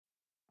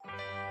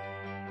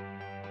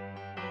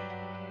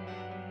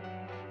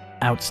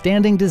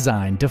Outstanding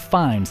design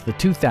defines the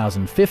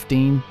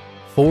 2015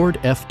 Ford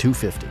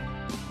F-250.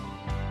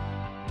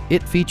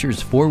 It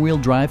features four-wheel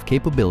drive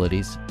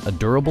capabilities, a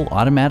durable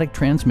automatic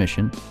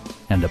transmission,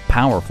 and a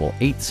powerful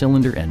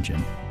 8-cylinder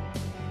engine.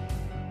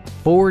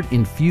 Ford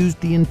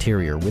infused the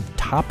interior with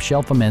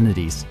top-shelf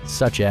amenities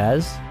such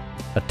as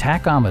a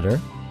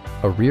tachometer,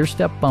 a rear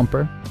step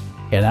bumper,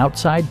 an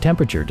outside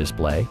temperature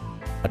display,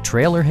 a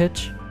trailer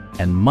hitch,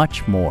 and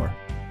much more.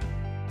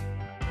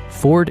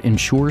 Ford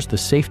ensures the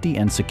safety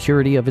and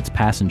security of its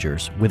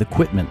passengers with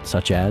equipment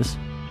such as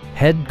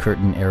head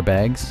curtain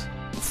airbags,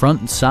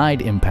 front and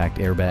side impact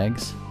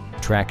airbags,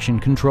 traction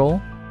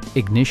control,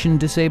 ignition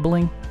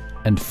disabling,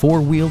 and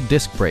four-wheel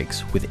disc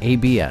brakes with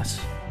ABS.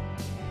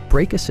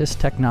 Brake Assist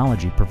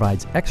technology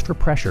provides extra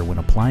pressure when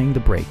applying the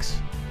brakes.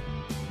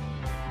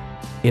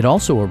 It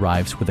also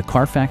arrives with a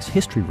Carfax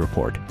history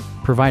report,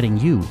 providing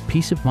you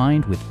peace of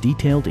mind with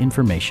detailed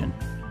information.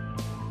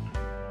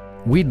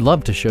 We'd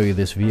love to show you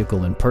this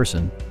vehicle in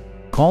person.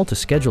 Call to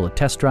schedule a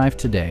test drive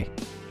today.